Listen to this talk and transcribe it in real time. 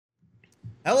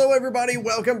Hello, everybody.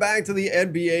 Welcome back to the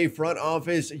NBA Front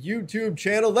Office YouTube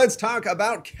channel. Let's talk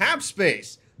about cap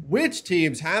space. Which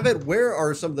teams have it? Where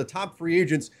are some of the top free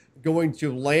agents going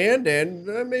to land? And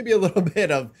maybe a little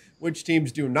bit of which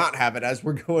teams do not have it as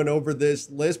we're going over this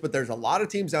list. But there's a lot of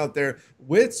teams out there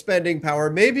with spending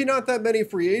power. Maybe not that many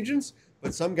free agents,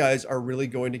 but some guys are really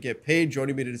going to get paid.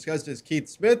 Joining me to discuss this, Keith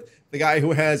Smith, the guy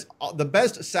who has the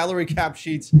best salary cap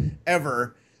sheets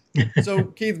ever. So,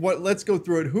 Keith, let's go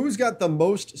through it. Who's got the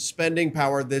most spending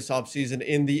power this offseason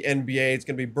in the NBA? It's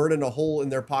going to be burning a hole in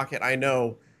their pocket, I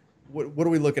know. What are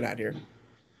we looking at here?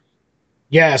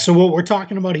 Yeah, so what we're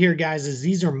talking about here, guys, is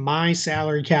these are my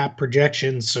salary cap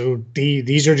projections. So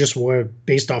these are just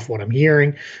based off what I'm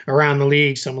hearing around the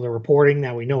league, some of the reporting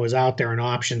that we know is out there, and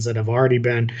options that have already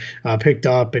been picked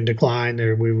up and declined.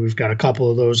 We've got a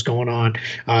couple of those going on.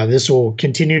 This will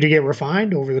continue to get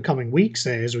refined over the coming weeks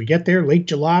as we get there. Late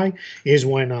July is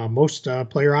when most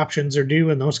player options are due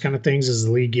and those kind of things as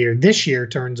the league year this year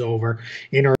turns over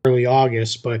in early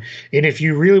August. And if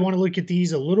you really want to look at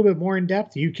these a little bit more in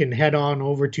depth, you can head on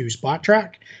over to Spot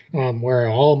Track, where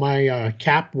all my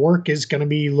cap work is going to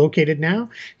be located now.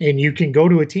 And you can go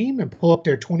to a team and pull up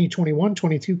their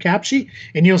 2021-22 cap sheet,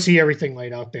 and you'll see everything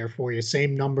laid out there for you.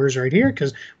 Same numbers right here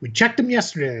because we checked them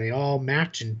yesterday. They all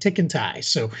match and tick and tie.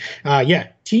 So, yeah,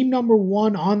 team number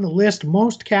one on the list,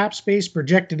 most cap space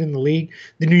projected in the league,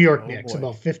 the New York Knicks,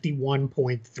 about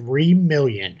 $51.3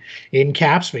 million in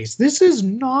cap space. This is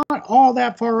not all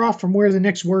that far off from where the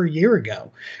Knicks were a year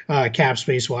ago, cap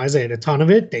space wise. They had a ton of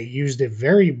it. They used it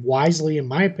very wisely, in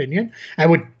my opinion. I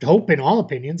would hope, in all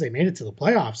opinions, they made it to the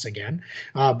playoffs again.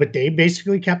 But they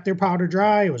basically kept their powder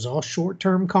dry. It was all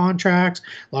short-term contracts,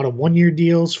 a lot of one-year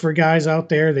deals for guys out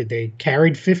there. They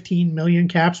carried 15 million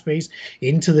cap space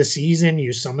into the season,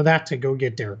 used some of that to go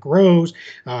get Derrick Rose.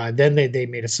 Then they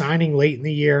made a signing late in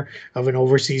the year of an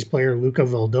overseas player, Luca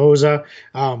Vildoza,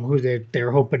 who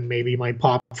they're hoping maybe might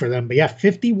pop for them. But yeah,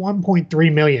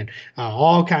 51.3 million,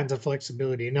 all kinds of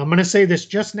flexibility. And I'm going to say this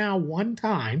just now one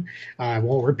time. I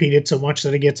won't repeat it so much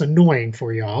that it gets annoying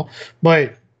for y'all,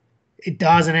 but it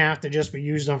doesn't have to just be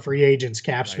used on free agents.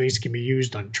 Cap space can be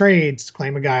used on trades, to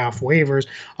claim a guy off waivers,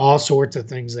 all sorts of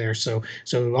things there. So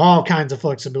all kinds of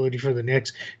flexibility for the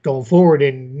Knicks going forward.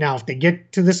 And now if they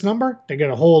get to this number, they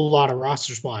got a whole lot of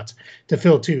roster spots to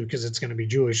fill too, because it's going to be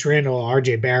Julius Randle,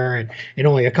 RJ Barrett, and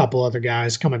only a couple other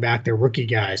guys coming back. They're rookie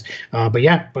guys.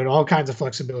 But all kinds of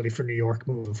flexibility for New York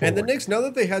moving forward. And the Knicks, now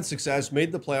that they had success,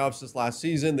 made the playoffs this last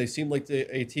season, they seem like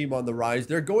a team on the rise.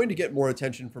 They're going to get more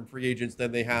attention from free agents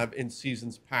than they have in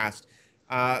seasons past.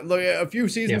 Look, a few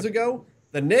seasons ago,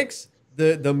 the Knicks,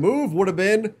 the move would have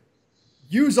been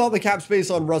use all the cap space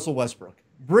on Russell Westbrook.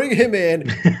 Bring him in,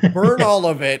 burn all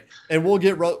of it, and we'll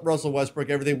get Russell Westbrook.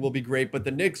 Everything will be great. But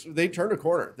the Knicks, they turned a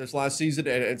corner this last season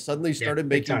and suddenly started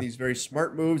making these very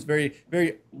smart moves, very,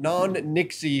 very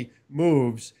non-Knicksy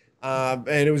moves. And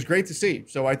it was great to see.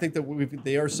 So I think that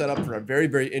they are set up for a very,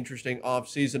 very interesting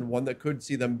offseason, one that could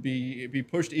see them be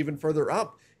pushed even further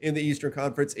up in the Eastern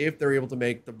Conference if they're able to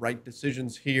make the right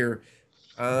decisions here.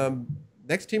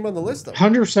 Next team on the list, though.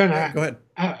 100%. Yeah, go ahead.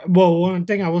 Well, one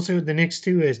thing I will say with the Knicks,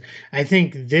 too, is I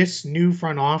think this new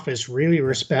front office really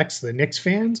respects the Knicks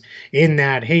fans in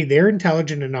that, hey, they're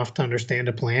intelligent enough to understand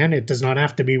a plan. It does not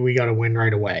have to be we got to win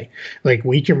right away. Like,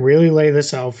 we can really lay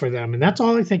this out for them. And that's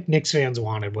all I think Knicks fans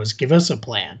wanted was give us a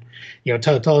plan.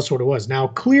 Tell us what it was. Now,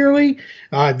 clearly,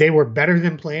 they were better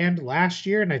than planned last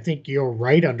year. And I think you're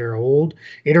right. Under old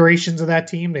iterations of that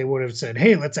team, they would have said,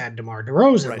 hey, let's add DeMar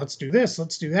DeRozan. Right. Let's do this.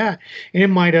 Let's do that. And it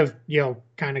might have,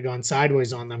 kind of gone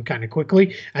sideways on them kind of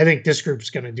quickly. I think this group's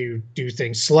going to do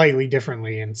things slightly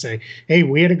differently and say, hey,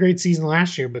 we had a great season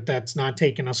last year, but that's not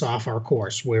taking us off our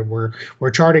course.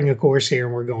 We're charting a course here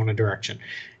and we're going a direction.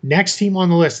 Next team on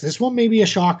the list. This one may be a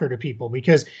shocker to people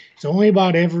because it's only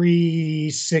about every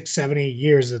 6, 7, 8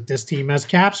 years that this team has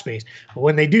cap space. But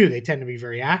when they do, they tend to be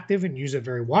very active and use it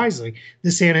very wisely.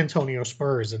 The San Antonio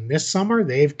Spurs. And this summer,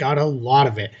 they've got a lot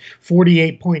of it.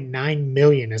 $48.9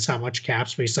 million is how much cap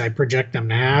space I project them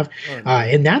to have.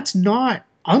 And that's not,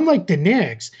 unlike the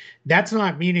Knicks, that's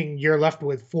not meaning you're left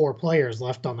with 4 players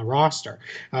left on the roster.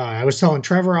 I was telling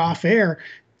Trevor off air,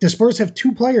 the Spurs have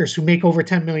 2 players who make over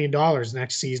 $10 million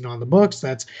next season on the books.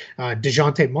 That's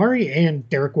DeJounte Murray and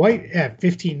Derek White at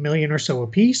 $15 million or so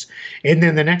apiece. And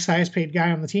then the next highest paid guy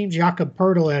on the team, Jakob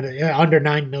Poeltl, at under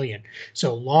 $9 million.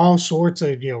 So all sorts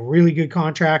of really good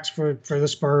contracts for the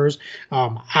Spurs.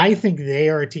 I think they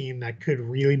are a team that could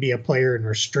really be a player in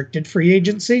restricted free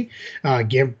agency.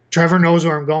 Trevor knows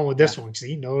where I'm going with this one because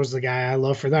he knows the guy I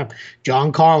love for them.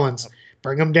 John Collins.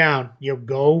 bring them down.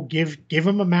 Go give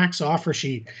them a max offer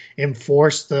sheet and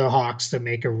force the Hawks to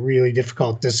make a really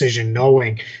difficult decision,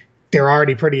 knowing they're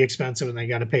already pretty expensive and they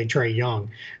got to pay Trae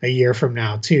Young a year from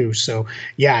now too. So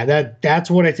yeah, that's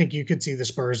what I think you could see the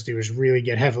Spurs do, is really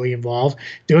get heavily involved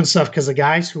doing stuff, because the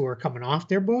guys who are coming off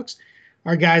their books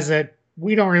are guys that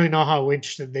we don't really know how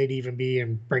interested they'd even be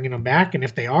in bringing them back. And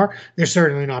if they are, they're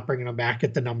certainly not bringing them back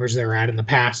at the numbers they're at in the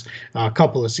past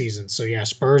couple of seasons. So yeah,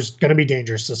 Spurs going to be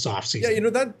dangerous this offseason.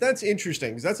 Yeah, that's interesting,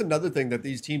 because that's another thing that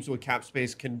these teams with cap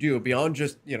space can do beyond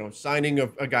just signing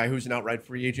a guy who's an outright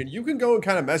free agent. You can go and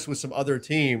kind of mess with some other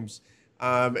teams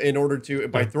in order to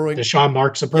by throwing the Sean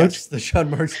Marks approach. Yes, the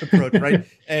Sean Marks approach, right?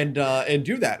 and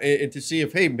do that and to see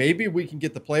if, hey, maybe we can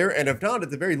get the player, and if not, at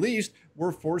the very least,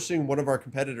 we're forcing one of our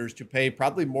competitors to pay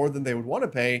probably more than they would want to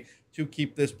pay to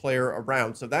keep this player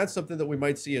around. So that's something that we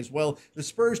might see as well. The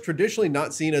Spurs traditionally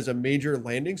not seen as a major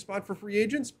landing spot for free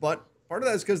agents, but part of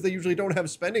that is because they usually don't have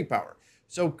spending power.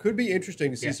 So could be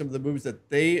interesting to see some of the moves that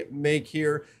they make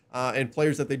here and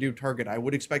players that they do target. I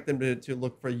would expect them to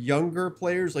look for younger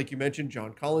players. Like you mentioned,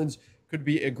 John Collins could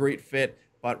be a great fit.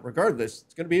 But regardless,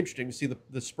 it's going to be interesting to see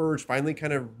the Spurs finally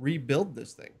kind of rebuild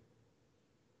this thing.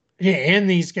 Yeah, and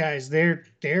these guys, they're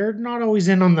not always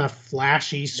in on the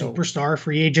flashy superstar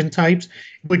free agent types,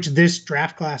 which this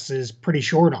draft class is pretty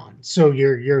short on. So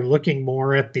you're looking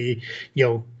more at the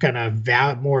kind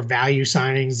of more value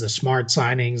signings, the smart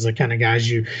signings, the kind of guys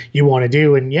you want to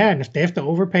do. And yeah, and if they have to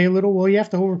overpay a little, well, you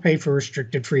have to overpay for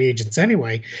restricted free agents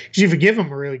anyway. Because if you give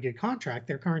them a really good contract,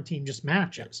 their current team just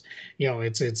matches.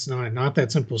 It's not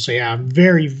that simple. So yeah, I'm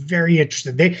very, very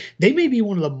interested. They may be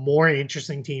one of the more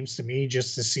interesting teams to me,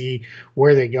 just to see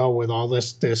where they go with all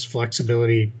this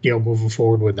flexibility, moving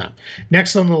forward with them.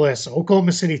 Next on the list,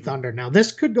 Oklahoma City Thunder. Now,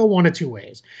 this could go one of two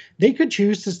ways. They could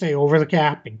choose to stay over the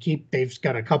cap and they've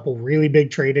got a couple really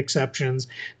big trade exceptions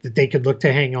that they could look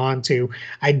to hang on to.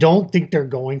 I don't think they're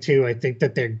going to. I think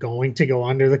that they're going to go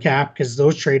under the cap, because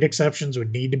those trade exceptions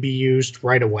would need to be used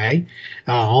right away,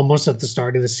 almost at the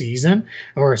start of the season,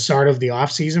 or start of the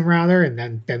off season rather. And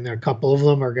then a couple of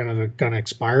them are gonna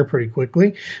expire pretty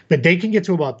quickly, but they can get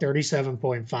to about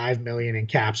 37.5 million in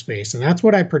cap space, and that's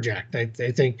what I project. I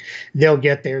think they'll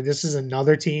get there. This is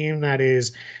another team that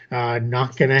is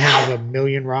not going to have a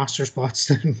million roster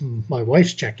spots. My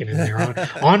wife's checking in there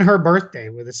on her birthday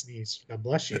with a sneeze. God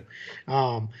bless you.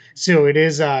 So it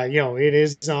is,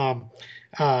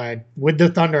 with the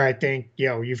Thunder, I think,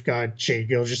 you've got Shai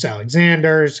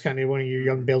Gilgeous-Alexander's kind of one of your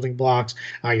young building blocks,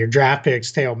 your draft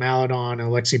picks, Teo Maledon,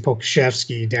 Alexei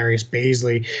Pokusevski, Darius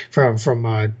Baisley from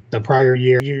the prior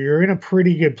year. You're in a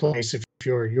pretty good place if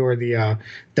you're the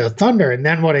Thunder. And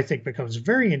then what I think becomes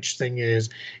very interesting is,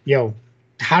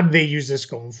 how do they use this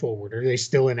going forward? Are they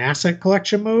still in asset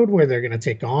collection mode, where they're going to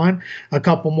take on a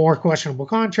couple more questionable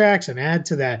contracts and add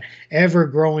to that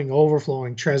ever-growing,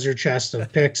 overflowing treasure chest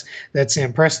of picks that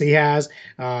Sam Presti has?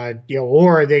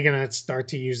 Or are they going to start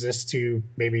to use this to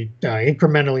maybe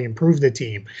incrementally improve the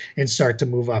team and start to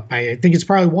move up? I think it's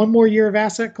probably one more year of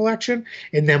asset collection,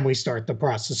 and then we start the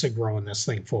process of growing this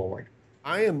thing forward.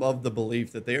 I am of the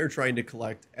belief that they are trying to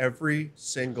collect every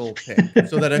single pick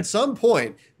so that at some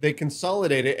point they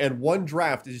consolidate it, and one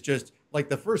draft is just like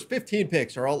the first 15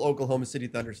 picks are all Oklahoma City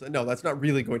Thunder. So no, that's not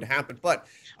really going to happen. But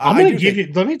I'm going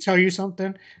to let me tell you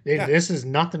something. This has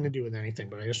nothing to do with anything,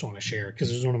 but I just want to share it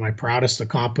because it's one of my proudest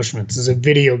accomplishments as a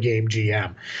video game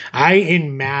GM. I,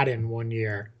 in Madden one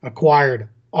year, acquired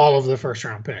all of the first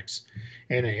round picks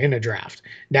in a draft.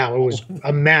 Now, it was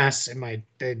a mess in my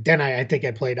then I think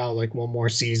I played out like one more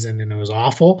season and it was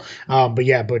awful.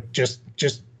 But just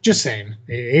saying,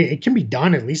 it can be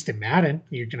done, at least in Madden.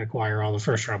 You can acquire all the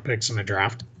first round picks in the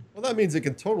draft. Well, that means it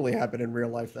can totally happen in real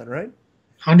life then, right?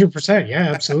 100%.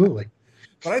 Yeah, absolutely.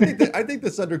 But I think the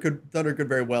Thunder could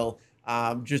very well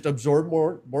just absorb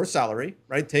more salary,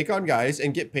 right? Take on guys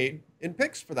and get paid in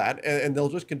picks for that, and they'll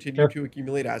just continue to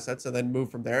accumulate assets and then move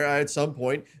from there. At some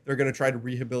point, they're going to try to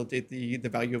rehabilitate the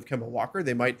value of Kemba Walker.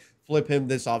 They might flip him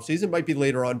this offseason, might be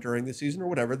later on during the season or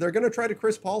whatever. They're going to try to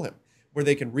Chris Paul him, where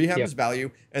they can rehab his value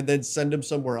and then send him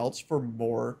somewhere else for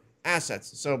more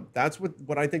assets. So that's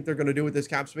what I think they're going to do with this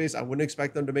cap space. I wouldn't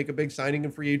expect them to make a big signing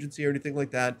in free agency or anything like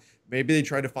that. Maybe they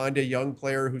try to find a young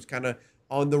player who's kind of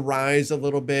on the rise a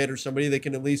little bit, or somebody they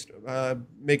can at least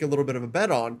make a little bit of a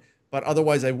bet on. But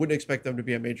otherwise, I wouldn't expect them to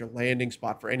be a major landing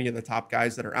spot for any of the top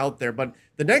guys that are out there. But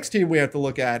the next team we have to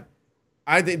look at,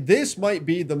 I think this might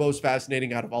be the most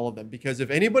fascinating out of all of them, because if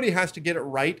anybody has to get it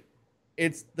right,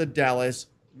 it's the Dallas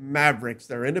Mavericks.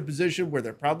 They're in a position where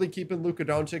they're probably keeping Luka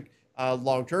Doncic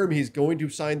long-term. He's going to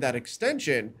sign that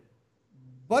extension.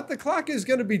 But the clock is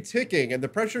going to be ticking, and the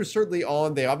pressure is certainly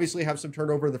on. They obviously have some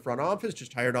turnover in the front office,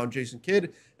 just hired on Jason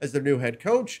Kidd as their new head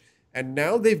coach. And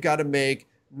now they've got to make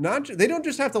they don't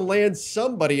just have to land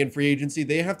somebody in free agency,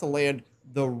 they have to land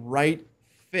the right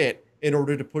fit in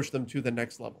order to push them to the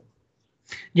next level.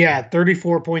 Yeah,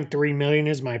 34.3 million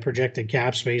is my projected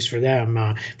cap space for them.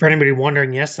 For anybody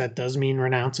wondering, yes, that does mean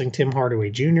renouncing Tim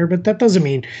Hardaway Jr., but that doesn't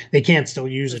mean they can't still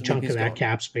use a chunk of that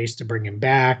cap space to bring him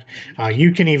back.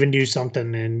 You can even do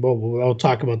something, and we'll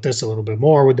talk about this a little bit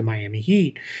more with the Miami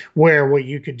Heat, where what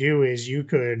you could do is you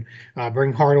could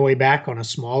bring Hardaway back on a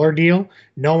smaller deal,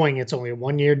 knowing it's only a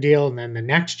 1-year deal, and then the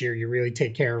next year you really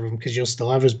take care of him because you'll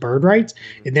still have his bird rights,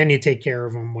 and then you take care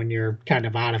of him when you're kind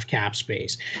of out of cap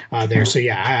space there. So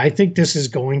yeah, I think this is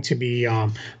going to be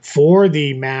for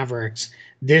the Mavericks.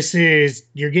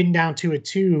 You're getting down to it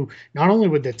too, not only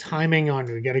with the timing on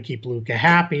we got to keep Luka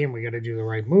happy and we got to do the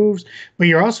right moves, but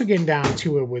you're also getting down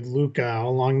to it with Luka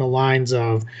along the lines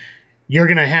of you're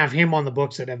going to have him on the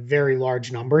books at a very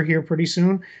large number here pretty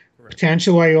soon.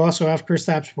 Potentially, you also have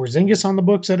Kristaps Porzingis on the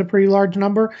books at a pretty large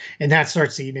number, and that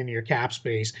starts eating into your cap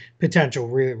space potential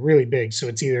really, really big. So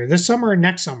it's either this summer or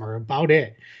next summer, about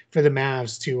it for the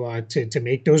Mavs to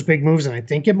make those big moves. And I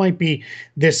think it might be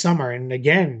this summer. And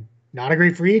again, not a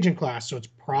great free agent class, so it's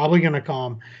probably going to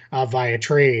come via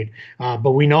trade.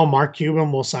 But we know Mark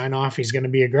Cuban will sign off. He's going to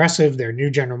be aggressive. Their new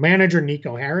general manager,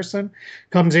 Nico Harrison,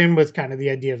 comes in with kind of the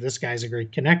idea of this guy's a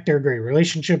great connector, great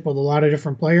relationship with a lot of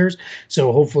different players.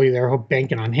 So hopefully they're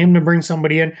banking on him to bring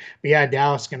somebody in. But yeah,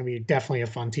 Dallas is going to be definitely a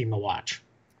fun team to watch.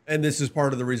 And this is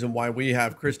part of the reason why we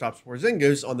have Kristaps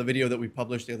Porzingis on the video that we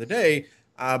published the other day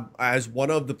as one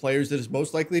of the players that is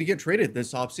most likely to get traded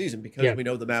this offseason because we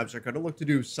know the Mavs are going to look to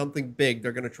do something big.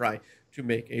 They're going to try to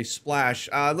make a splash.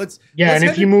 Let's and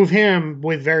if you move him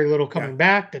with very little coming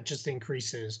back, that just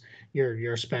increases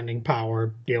your spending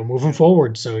power, moving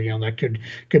forward. So, that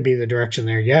could be the direction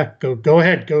there. Yeah, go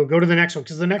ahead. Go to the next one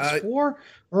because the next four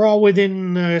are all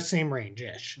within the same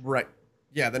range-ish. Right.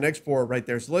 Yeah, the next four are right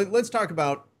there. So let's talk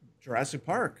about Jurassic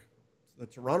Park. The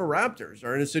Toronto Raptors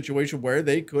are in a situation where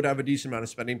they could have a decent amount of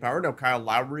spending power. Now, Kyle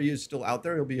Lowry is still out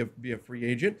there. He'll be a free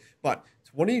agent, but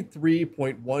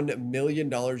 $23.1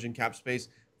 million in cap space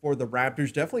for the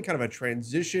Raptors. Definitely kind of a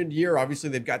transition year.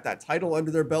 Obviously, they've got that title under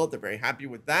their belt. They're very happy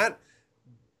with that.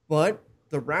 But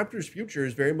the Raptors' future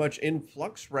is very much in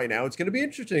flux right now. It's going to be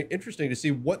interesting to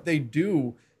see what they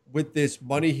do with this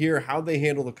money here, how they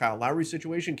handle the Kyle Lowry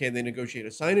situation. Can they negotiate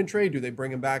a sign and trade? Do they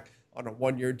bring him back on a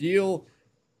 1-year deal?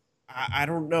 I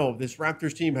don't know. This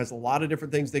Raptors team has a lot of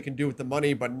different things they can do with the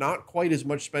money, but not quite as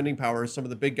much spending power as some of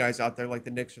the big guys out there like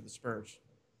the Knicks or the Spurs.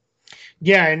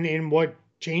 Yeah, and what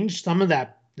changed some of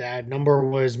that number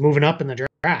was moving up in the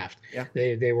draft. Yeah.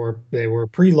 They were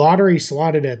pre-lottery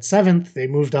slotted at 7th. They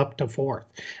moved up to 4th.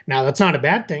 Now that's not a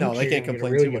bad thing. No, they can't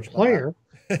complain too much player.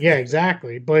 Yeah,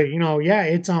 exactly. But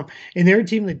it's and they're a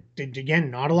team that again,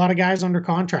 not a lot of guys under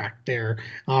contract there.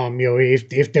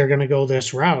 If they're going to go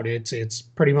this route, it's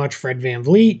pretty much Fred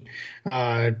VanVleet,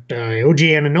 OG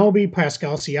Anunoby,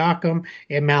 Pascal Siakam,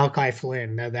 and Malachi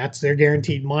Flynn. Now, that's their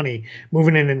guaranteed money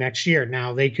moving into next year.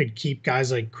 Now they could keep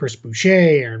guys like Chris Boucher,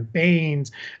 Aaron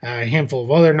Baines, a handful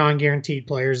of other non-guaranteed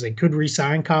players. They could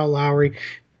re-sign Kyle Lowry.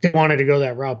 They wanted to go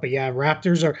that route, but yeah,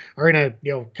 Raptors are in a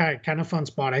kind of fun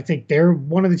spot. I think they're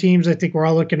one of the teams I think we're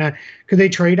all looking at. Could they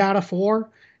trade out of 4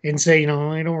 and say, I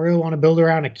don't really want to build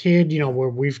around a kid, where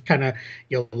we've kind of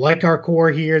like our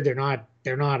core here. They're not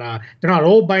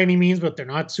old by any means, but they're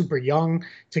not super young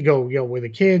to go with a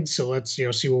kid. So let's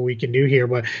see what we can do here.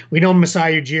 But we know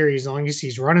Masai Ujiri, as long as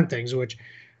he's running things, which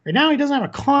right now he doesn't have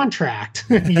a contract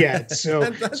yet.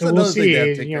 So we'll see.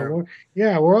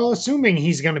 We're all assuming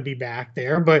he's going to be back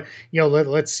there, but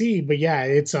let's see. But yeah,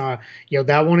 it's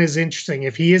that one is interesting.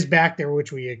 If he is back there,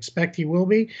 which we expect he will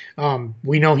be,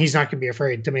 we know he's not going to be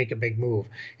afraid to make a big move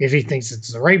if he thinks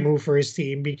it's the right move for his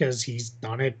team because he's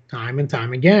done it time and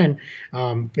time again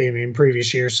in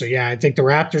previous years. So yeah, I think the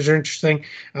Raptors are interesting.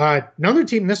 Another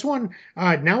team, this one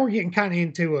now we're getting kind of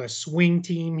into a swing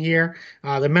team here,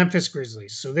 the Memphis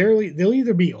Grizzlies. So they'll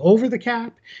either be over the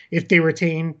cap if they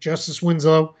retain Justice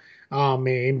Winslow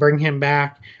and bring him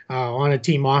back on a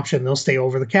team option. They'll stay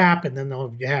over the cap, and then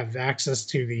they'll have access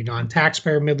to the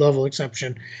non-taxpayer mid-level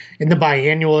exception and the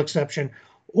biannual exception.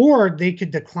 Or they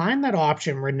could decline that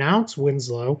option, renounce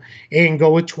Winslow, and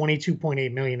go with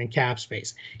 $22.8 million in cap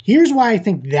space. Here's why I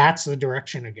think that's the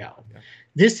direction to go. Yeah.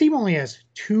 This team only has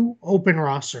 2 open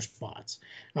roster spots.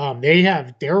 They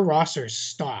have their roster is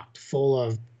stocked full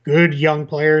of good young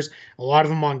players, a lot of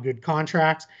them on good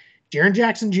contracts. Jaren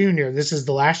Jackson Jr., this is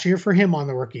the last year for him on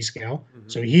the rookie scale. Mm-hmm.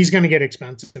 So he's going to get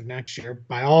expensive next year.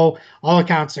 By all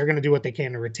accounts, they're going to do what they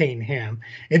can to retain him.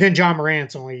 And then John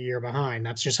Morant's only a year behind.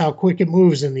 That's just how quick it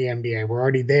moves in the NBA. We're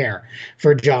already there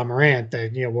for John Morant.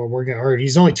 That we're going, or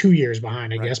he's only 2 years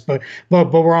behind, I guess. But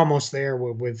we're almost there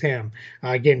with him.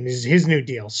 Again, this is his new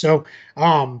deal. So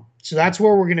that's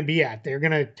where we're going to be at. They're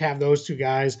going to have those two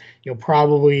guys,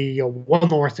 probably one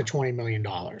north of $20 million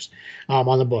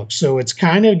on the books. So it's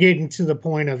kind of getting to the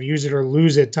point of use it or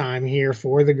lose it time here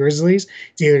for the Grizzlies.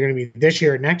 It's either going to be this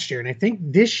year or next year. And I think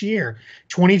this year,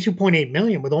 $22.8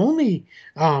 million with only,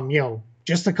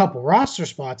 just a couple roster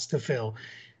spots to fill,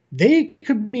 they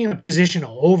could be in a position to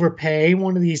overpay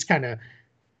one of these kind of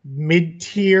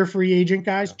mid-tier free agent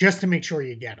guys just to make sure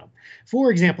you get them. For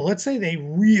example, let's say they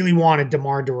really wanted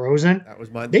DeMar DeRozan. That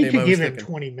was my They could give him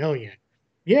 $20 million.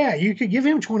 Yeah, you could give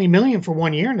him $20 million for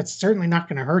 1 year, and it's certainly not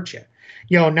going to hurt you.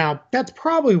 Now that's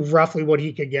probably roughly what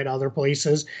he could get other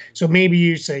places. So maybe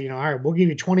you say, all right, we'll give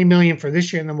you $20 million for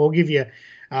this year, and then we'll give you,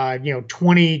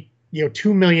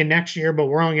 $2 million next year, but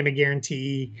we're only going to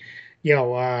guarantee,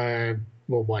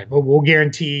 we'll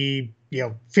guarantee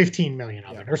 15 million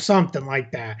of it or something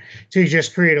like that to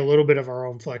just create a little bit of our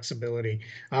own flexibility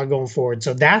going forward.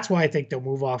 So that's why I think they'll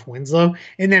move off Winslow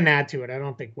and then add to it. I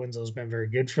don't think Winslow's been very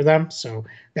good for them, so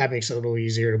that makes it a little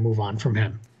easier to move on from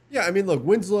him. Yeah, I mean, look,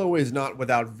 Winslow is not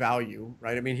without value,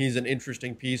 right? I mean, he's an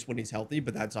interesting piece when he's healthy,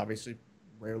 but that's obviously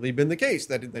rarely been the case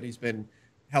that he's been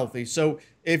healthy. So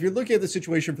if you're looking at the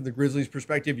situation from the Grizzlies'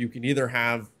 perspective, you can either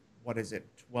have, what is it,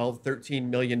 $13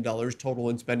 million total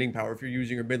in spending power if you're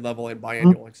using your mid-level and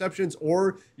biannual exceptions,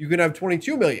 or you can have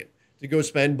 $22 million to go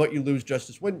spend, but you lose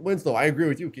Justice Winslow. I agree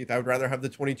with you, Keith. I would rather have the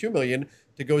 $22 million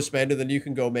to go spend, and then you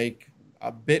can go make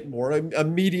a bit more, a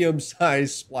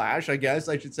medium-sized splash, I guess.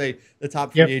 I should say the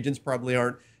top free agents probably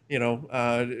aren't,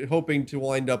 hoping to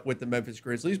wind up with the Memphis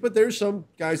Grizzlies, but there's some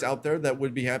guys out there that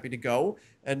would be happy to go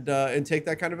and take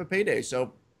that kind of a payday.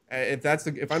 So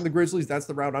if I'm the Grizzlies, that's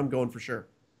the route I'm going for sure.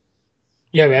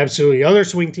 Yeah, absolutely. Other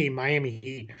swing team, Miami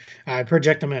Heat. I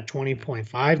project them at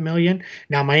 20.5 million.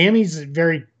 Now, Miami's a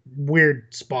very weird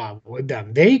spot with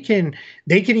them. They can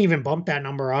even bump that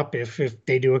number up if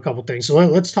they do a couple things. So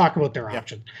let's talk about their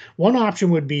options. One option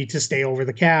would be to stay over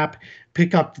the cap,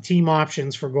 pick up the team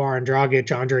options for Goran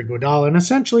Dragic, Andre Iguodala, and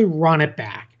essentially run it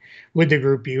back with the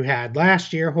group you had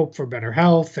last year, hope for better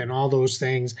health and all those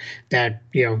things that,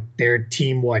 their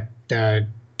team,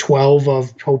 12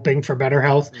 of hoping for better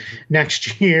health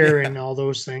next year and all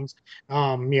those things,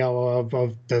 of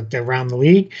the around the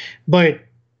league. But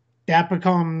that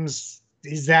becomes,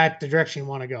 is that the direction you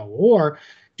want to go? Or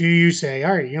do you say,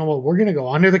 all right, you know what, we're going to go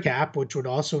under the cap, which would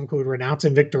also include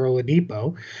renouncing Victor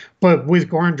Oladipo. But with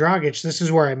Goran Dragic, this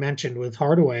is where I mentioned with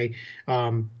Hardaway,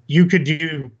 you could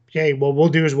do, okay, what we'll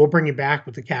do is we'll bring you back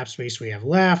with the cap space we have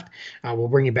left. We'll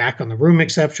bring you back on the room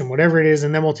exception, whatever it is,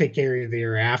 and then we'll take care of the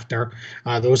year after.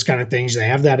 Those kind of things. They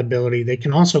have that ability. They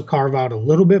can also carve out a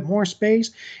little bit more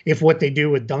space if what they do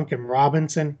with Duncan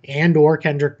Robinson and or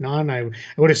Kendrick Nunn, I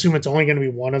would assume it's only going to be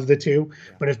one of the two.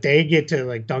 But if they get to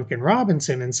like Duncan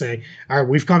Robinson and say, all right,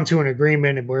 we've come to an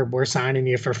agreement and we're signing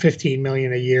you for $15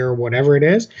 million a year or whatever it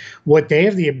is, what they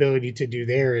have the ability to do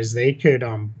there is they could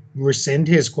rescind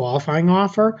his qualifying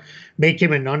offer, make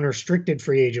him an unrestricted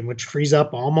free agent, which frees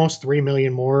up almost $3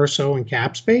 million more or so in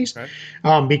cap space.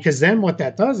 Okay. Because then what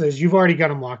that does is you've already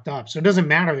got him locked up. So it doesn't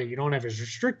matter that you don't have his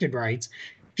restricted rights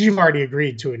because you've already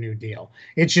agreed to a new deal.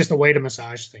 It's just a way to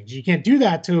massage things. You can't do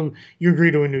that till you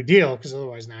agree to a new deal because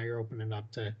otherwise now you're opening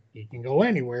up to you can go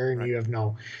anywhere and you have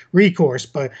no recourse.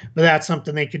 But that's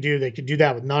something they could do. They could do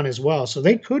that with Nunn as well. So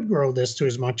they could grow this to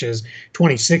as much as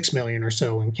 26 million or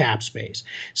so in cap space.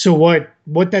 So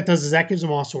what that does is that gives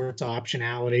them all sorts of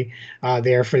optionality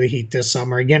there for the Heat this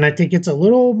summer. Again, I think it's a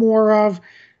little more of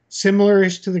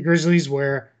similar-ish to the Grizzlies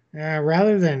where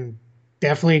rather than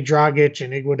definitely Dragic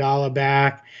and Iguodala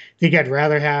back, I think I'd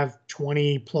rather have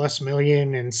 20 plus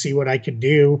million and see what I could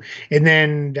do. And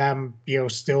then,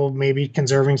 still maybe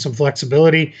conserving some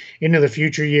flexibility into the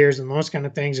future years and those kind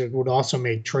of things. It would also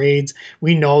make trades.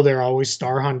 We know they're always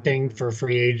star hunting for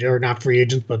free agent or not free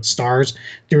agents, but stars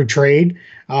through trade.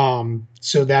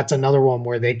 So that's another one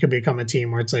where they could become a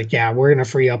team where it's like, yeah, we're going to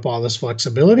free up all this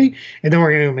flexibility and then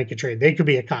we're going to make a trade. They could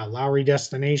be a Kyle Lowry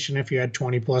destination if you had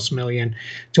 20 plus million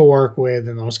to work with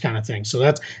and those kind of things. So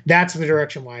that's the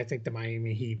direction why I think the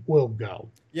Miami Heat will go.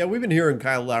 Yeah, we've been hearing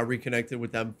Kyle Lowry connected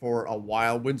with them for a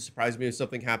while. Wouldn't surprise me if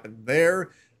something happened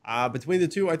there. Between the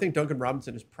two, I think Duncan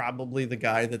Robinson is probably the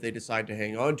guy that they decide to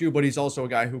hang on to, but he's also a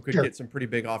guy who could get some pretty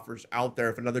big offers out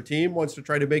there. If another team wants to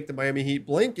try to make the Miami Heat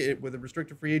blink with a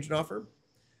restricted free agent offer,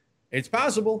 It's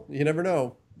possible. You never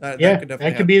know. That Yeah, could definitely that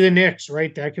could happen be the for sure. Knicks,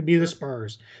 right? That could be the Sure.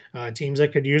 Spurs, teams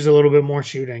that could use a little bit more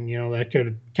shooting. That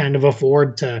could kind of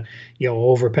afford to,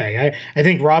 overpay. I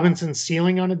think Robinson's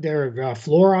ceiling on it, their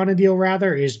floor on a deal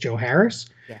rather, is Joe Harris.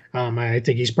 Yeah. I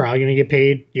think he's probably going to get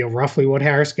paid, roughly what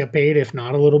Harris got paid, if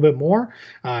not a little bit more.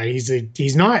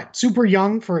 He's not super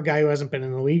young for a guy who hasn't been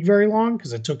in the league very long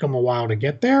because it took him a while to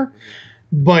get there. Mm-hmm.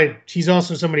 But he's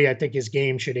also somebody I think his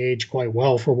game should age quite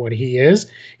well for what he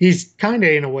is. He's kind of,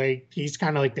 in a way, he's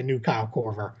kind of like the new Kyle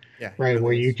Korver, Yeah, he right?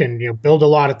 Where really you is. can build a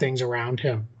lot of things around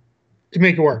him to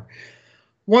make it work.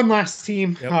 One last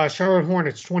team, Yep. Charlotte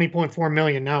Hornets, 20.4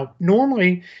 million. Now,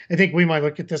 normally, I think we might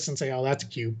look at this and say, "Oh, that's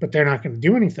cute," but they're not going to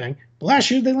do anything. But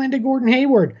last year, they landed Gordon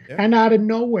Hayward, Yeah. kind of out of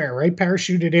nowhere, right?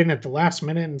 Parachuted in at the last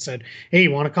minute and said, "Hey,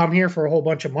 you want to come here for a whole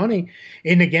bunch of money?"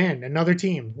 And again, another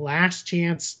team, last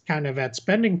chance, kind of at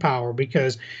spending power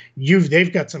because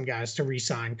they've got some guys to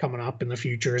re-sign coming up in the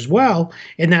future as well,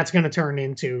 and that's going to turn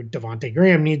into Devontae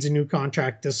Graham needs a new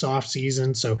contract this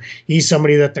offseason, so he's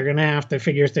somebody that they're going to have to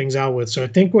figure things out with. So I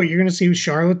think what you're going to see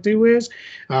Charlotte do is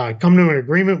come to an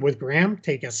agreement with Graham,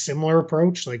 take a similar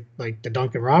approach like the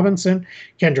Duncan Robinson,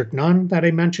 Kendrick Nunn that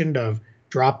I mentioned, of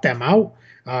drop them out,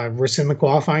 rescind the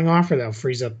qualifying offer. That'll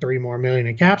freeze up $3 more million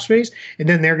in cap space, and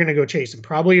then they're going to go chase him.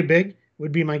 Probably a big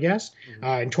would be my guess. Mm-hmm.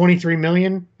 And 23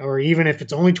 million, or even if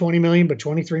it's only 20 million, but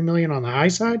 23 million on the high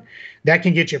side, that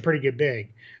can get you a pretty good big.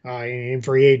 In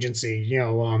free agency,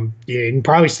 and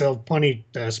probably still plenty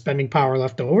spending power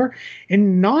left over,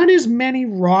 and not as many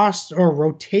or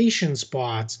rotation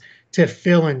spots to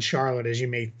fill in Charlotte as you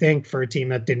may think for a team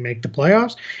that didn't make the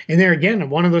playoffs. And there again,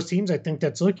 one of those teams I think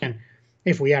that's looking,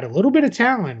 if we had a little bit of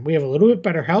talent, we have a little bit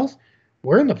better health,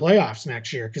 we're in the playoffs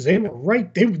next year because they were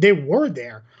right. They were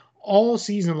there all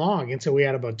season long until we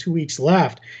had about 2 weeks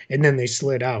left, and then they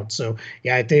slid out. So,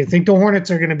 yeah, I think the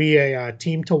Hornets are going to be a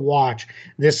team to watch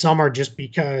this summer just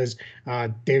because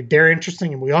they're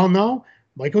interesting. And we all know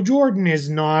Michael Jordan is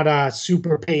not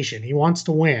super patient. He wants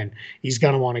to win. He's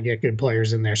going to want to get good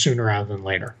players in there sooner rather than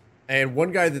later. And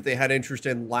one guy that they had interest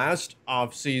in last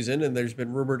offseason, and there's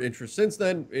been rumored interest since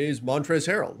then, is Montrezl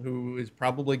Harrell, who is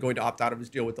probably going to opt out of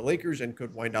his deal with the Lakers and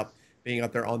could wind up being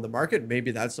out there on the market. Maybe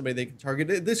that's somebody they can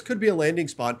target. This could be a landing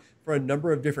spot for a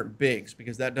number of different bigs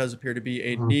because that does appear to be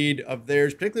a need of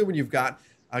theirs, particularly when you've got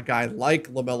a guy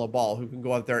like LaMelo Ball who can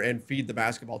go out there and feed the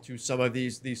basketball to some of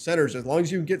these centers. As long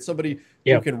as you can get somebody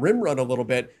who can rim run a little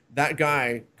bit, that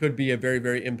guy could be a very,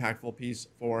 very impactful piece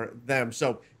for them.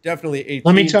 So definitely a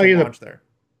Let team me tell to you watch there.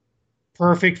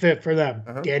 Perfect fit for them.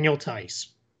 Daniel Tice.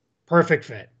 Perfect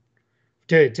fit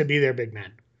to be their big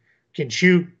man. Can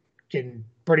shoot, can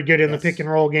pretty good in the pick and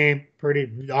roll game.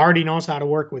 Already knows how to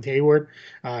work with Hayward.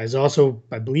 Is also,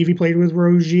 I believe he played with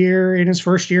Rozier in his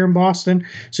first year in Boston.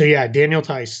 So yeah, Daniel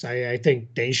Tice. I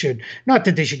think they should, not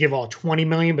that they should give all 20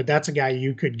 million, but that's a guy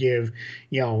you could give,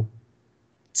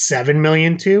 7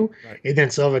 million to, and then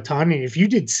still have a ton. And if you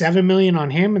did 7 million on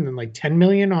him and then like 10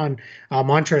 million on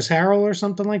Montrezl Harrell or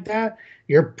something like that,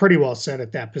 you're pretty well set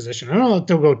at that position. I don't know if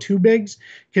they'll go two bigs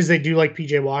because they do like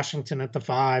PJ Washington at the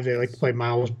 5. They like to play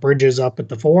Miles Bridges up at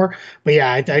the 4. But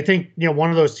yeah, I think one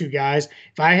of those two guys.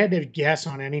 If I had to guess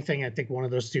on anything, I think one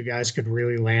of those two guys could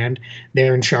really land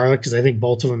there in Charlotte because I think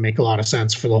both of them make a lot of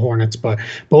sense for the Hornets. But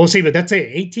we'll see. But that's it.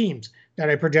 8 teams that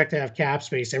I project to have cap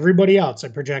space. Everybody else I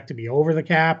project to be over the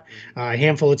cap. A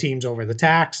handful of teams over the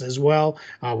tax as well.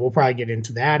 We'll probably get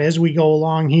into that as we go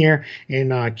along here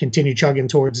and continue chugging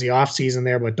towards the offseason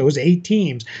there. But those 8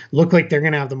 teams look like they're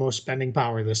going to have the most spending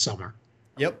power this summer.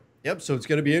 Yep. So it's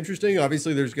going to be interesting.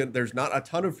 Obviously, there's not a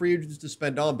ton of free agents to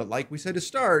spend on, but like we said to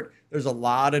start, there's a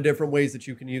lot of different ways that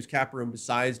you can use cap room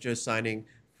besides just signing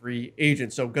free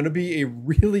agents. So going to be a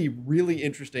really, really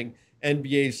interesting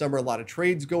NBA summer. A lot of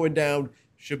trades going down.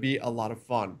 Should be a lot of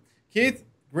fun. Keith,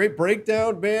 great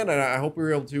breakdown, man. And I hope we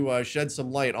were able to shed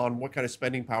some light on what kind of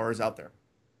spending power is out there.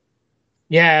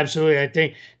 Yeah, absolutely.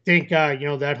 I think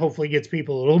that hopefully gets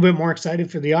people a little bit more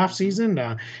excited for the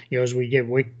offseason. As we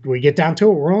get down to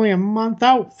it, we're only a month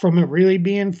out from it really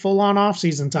being full on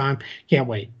offseason time. Can't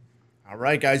wait. All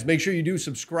right, guys, make sure you do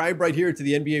subscribe right here to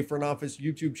the NBA Front Office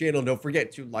YouTube channel. Don't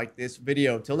forget to like this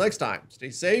video. Until next time,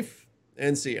 stay safe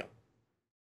and see you.